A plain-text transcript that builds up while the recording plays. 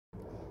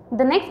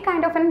The next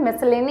kind of a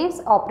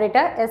miscellaneous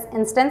operator is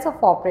instance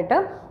of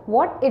operator.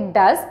 What it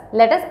does,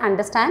 let us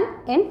understand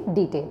in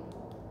detail.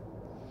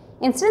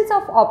 Instance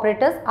of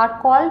operators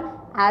are called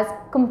as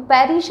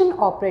comparison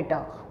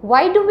operator.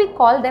 Why do we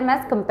call them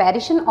as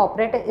comparison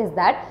operator is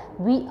that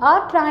we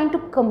are trying to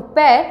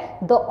compare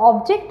the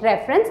object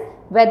reference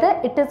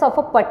whether it is of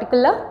a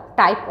particular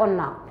type or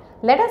not.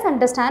 Let us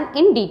understand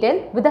in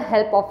detail with the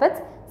help of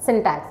its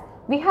syntax.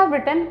 We have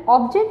written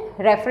object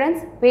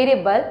reference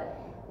variable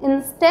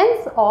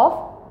instance of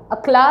a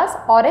class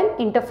or an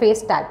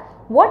interface type.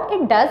 What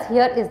it does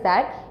here is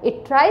that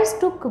it tries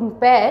to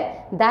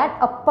compare that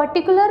a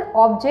particular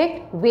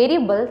object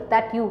variable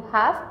that you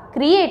have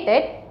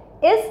created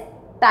is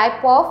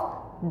type of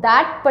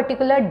that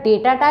particular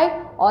data type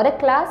or a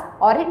class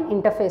or an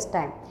interface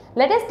type.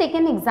 Let us take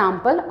an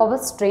example of a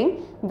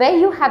string where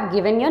you have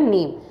given your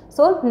name.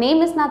 So,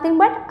 name is nothing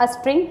but a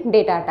string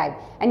data type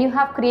and you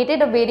have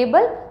created a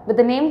variable with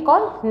the name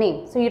called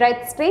name. So, you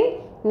write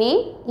string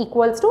name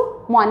equals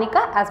to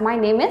Monica as my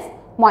name is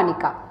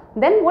Monica.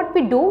 Then what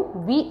we do,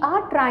 we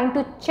are trying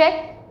to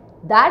check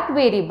that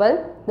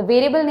variable, the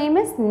variable name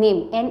is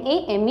name,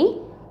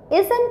 N-A-M-E,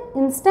 is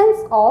an instance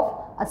of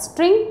a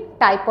string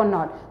type or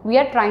not. We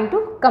are trying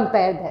to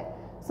compare that.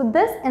 So,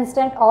 this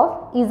instance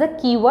of is a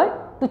keyword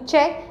to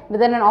check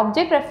whether an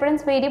object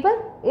reference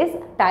variable is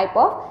type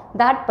of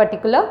that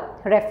particular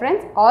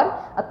reference or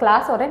a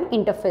class or an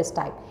interface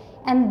type.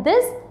 And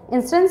this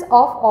instance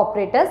of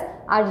operators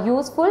are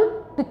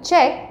useful to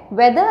check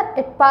whether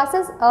it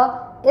passes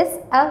is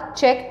a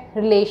check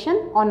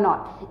relation or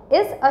not.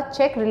 Is a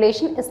check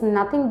relation is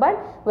nothing but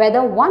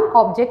whether one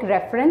object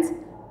reference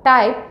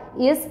type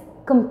is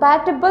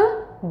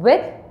compatible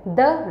with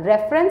the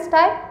reference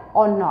type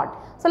or not.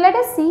 So, let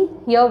us see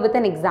here with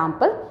an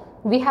example.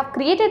 We have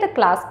created a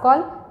class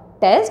called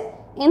test.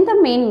 In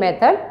the main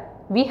method,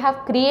 we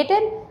have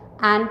created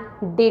an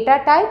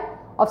data type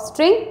of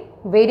string,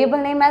 variable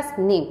name as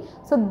name.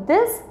 So,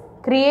 this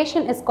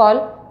creation is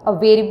called a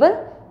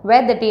variable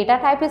where the data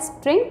type is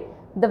string,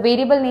 the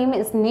variable name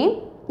is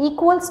name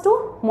equals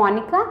to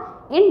Monica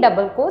in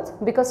double quotes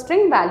because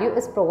string value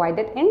is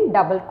provided in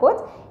double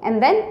quotes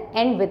and then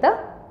end with a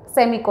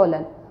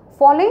semicolon.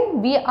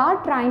 Following, we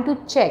are trying to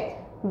check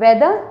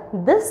whether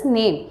this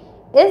name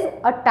is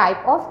a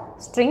type of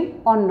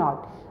string or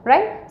not,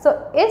 right?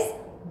 So, is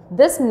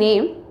this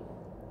name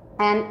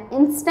an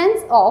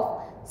instance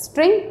of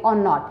string or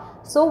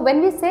not? So,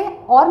 when we say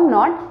or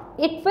not,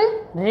 it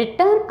will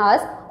return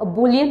us a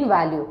boolean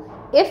value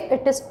if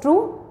it is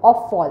true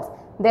or false.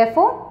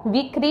 Therefore,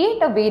 we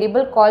create a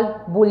variable called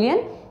boolean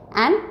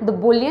and the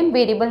boolean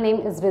variable name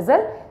is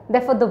result.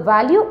 Therefore, the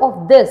value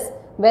of this,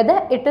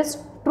 whether it is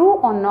true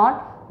or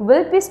not,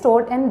 will be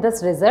stored in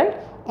this result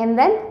and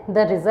then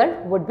the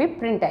result would be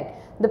printed.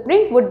 The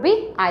print would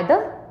be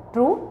either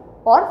true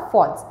or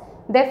false.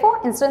 Therefore,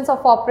 instance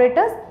of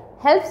operators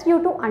helps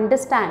you to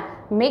understand,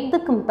 make the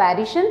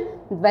comparison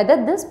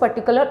whether this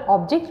particular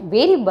object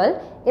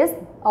variable is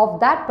of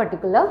that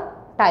particular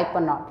type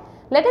or not.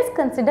 Let us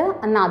consider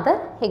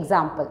another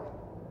example.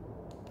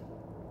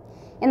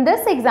 In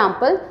this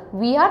example,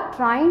 we are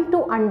trying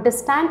to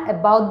understand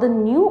about the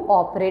new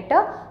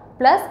operator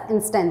plus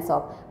instance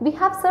of. We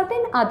have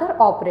certain other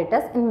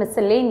operators in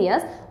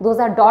miscellaneous, those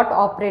are dot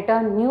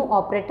operator, new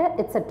operator,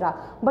 etc.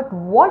 But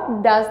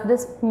what does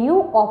this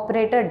new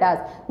operator does?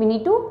 We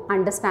need to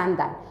understand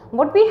that.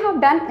 What we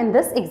have done in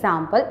this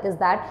example is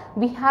that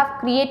we have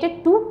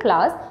created two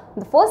classes.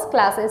 The first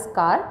class is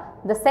car,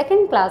 the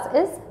second class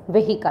is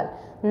vehicle.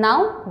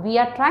 Now, we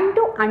are trying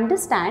to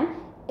understand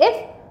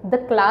if the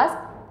class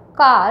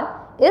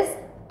car is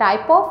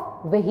type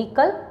of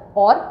vehicle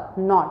or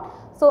not.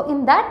 So,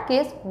 in that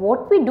case,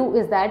 what we do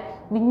is that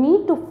we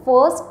need to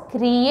first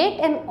create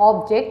an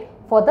object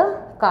for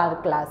the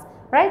car class,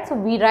 right? So,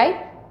 we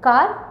write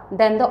car,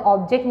 then the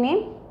object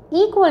name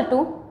equal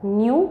to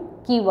new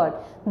keyword.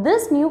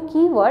 This new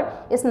keyword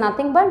is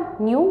nothing but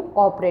new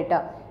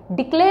operator.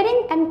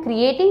 Declaring and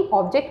creating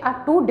object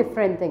are two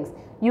different things.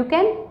 You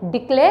can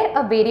declare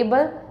a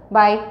variable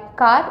by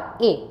car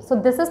A. So,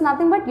 this is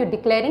nothing but you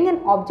declaring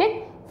an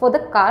object for the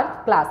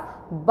car class,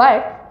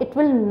 but it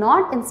will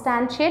not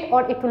instantiate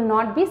or it will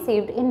not be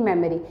saved in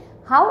memory.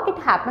 How it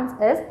happens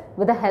is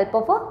with the help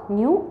of a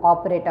new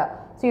operator.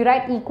 So, you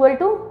write equal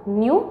to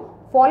new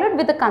followed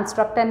with the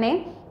constructor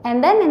name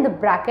and then in the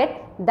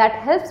bracket that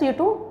helps you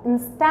to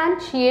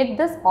instantiate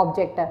this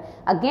object.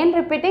 Again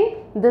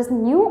repeating, this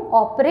new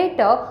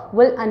operator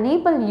will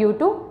enable you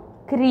to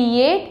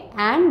create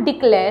and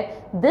declare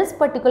this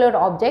particular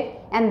object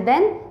and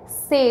then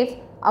save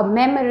a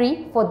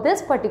memory for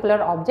this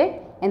particular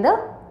object in the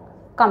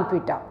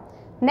computer.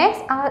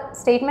 Next, our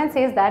statement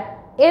says that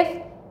if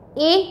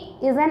A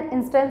is an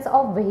instance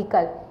of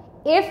vehicle,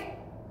 if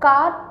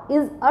car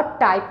is a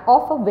type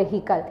of a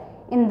vehicle,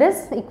 in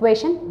this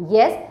equation,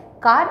 yes,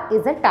 car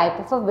is a type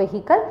of a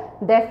vehicle,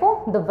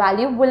 therefore the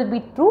value will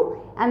be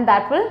true and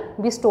that will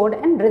be stored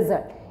in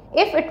result.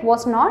 If it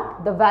was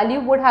not, the value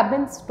would have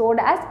been stored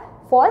as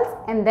false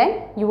and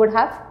then you would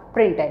have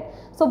printed.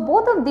 So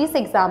both of these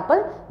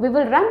examples we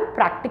will run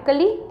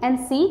practically and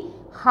see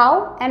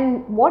how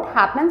and what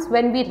happens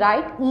when we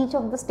write each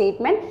of the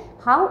statement,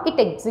 how it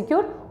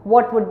execute,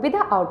 what would be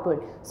the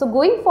output. So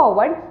going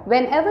forward,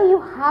 whenever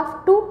you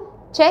have to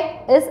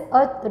check is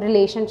a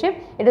relationship,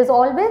 it is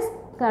always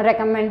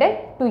recommended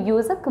to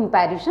use a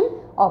comparison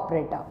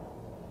operator.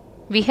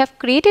 We have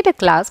created a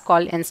class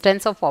called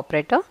instance of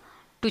operator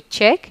to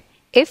check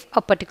if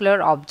a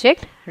particular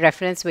object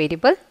reference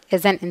variable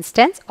is an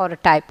instance or a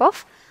type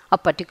of a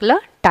particular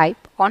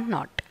type or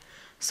not.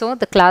 So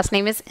the class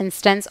name is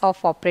instance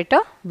of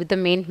operator. With the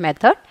main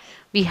method,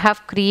 we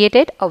have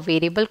created a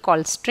variable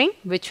called string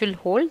which will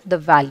hold the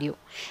value,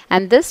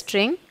 and this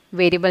string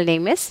variable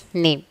name is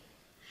name.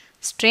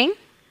 String,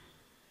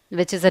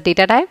 which is a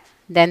data type,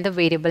 then the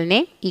variable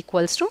name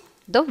equals to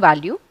the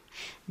value.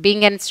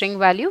 Being a string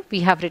value,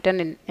 we have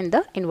written in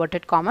the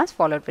inverted commas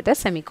followed with a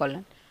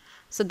semicolon.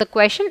 So the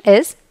question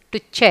is to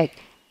check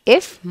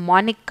if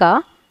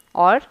Monica,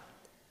 or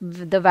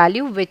the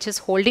value which is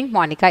holding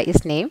Monica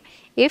is name,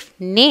 if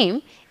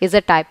name is a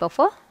type of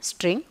a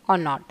string or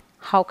not.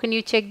 How can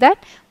you check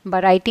that?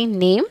 By writing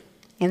name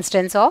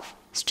instance of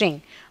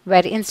string,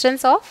 where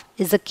instance of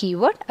is a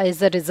keyword,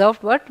 is a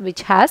reserved word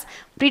which has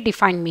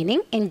predefined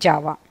meaning in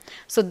Java.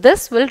 So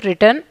this will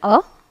return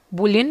a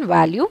Boolean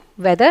value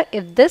whether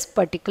if this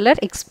particular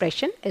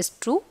expression is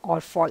true or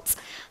false.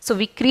 So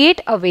we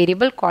create a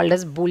variable called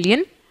as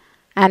Boolean,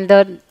 and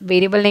the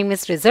variable name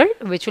is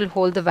result, which will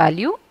hold the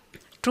value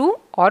true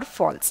or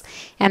false,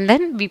 and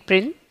then we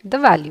print the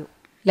value.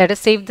 Let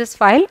us save this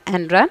file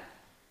and run.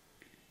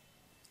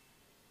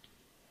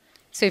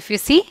 So if you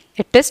see,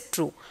 it is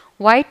true.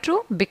 Why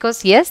true?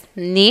 Because yes,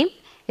 name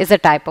is a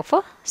type of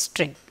a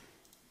string.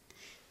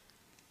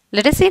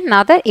 Let us see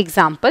another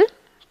example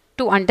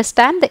to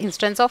understand the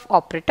instance of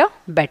operator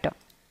better.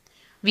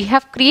 We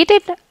have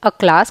created a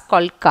class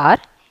called car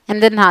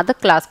and then another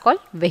class called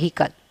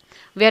vehicle.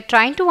 We are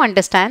trying to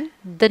understand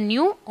the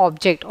new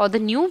object or the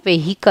new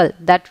vehicle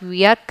that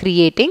we are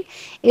creating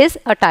is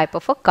a type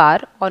of a car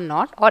or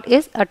not, or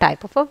is a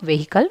type of a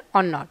vehicle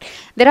or not.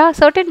 There are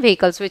certain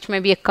vehicles which may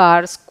be a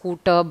car,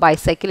 scooter,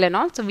 bicycle and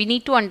all. So we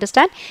need to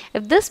understand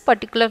if this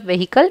particular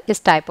vehicle is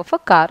type of a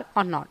car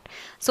or not.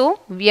 So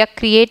we are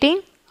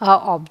creating an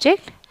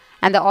object,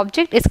 and the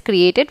object is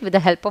created with the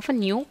help of a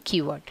new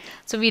keyword.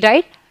 So we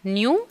write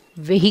new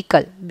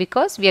vehicle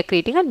because we are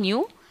creating a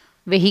new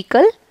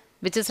vehicle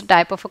which is a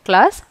type of a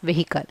class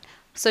vehicle.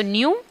 So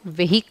new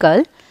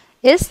vehicle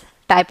is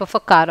type of a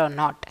car or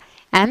not,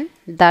 and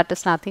that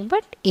is nothing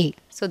but A.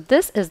 So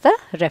this is the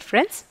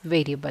reference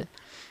variable.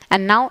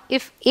 And now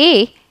if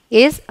A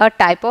is a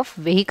type of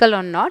vehicle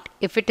or not,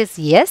 if it is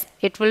yes,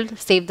 it will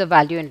save the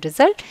value in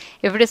result.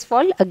 If it is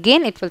false,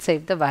 again it will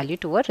save the value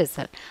to a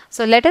result.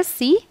 So let us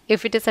see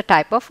if it is a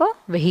type of a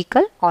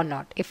vehicle or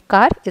not, if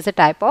car is a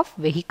type of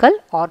vehicle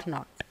or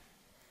not.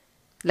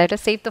 Let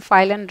us save the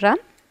file and run.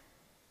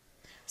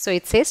 So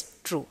it says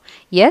true.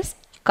 Yes,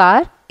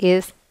 car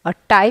is a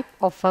type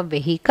of a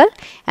vehicle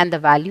and the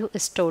value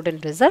is stored in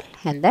result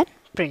and then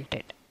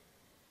printed.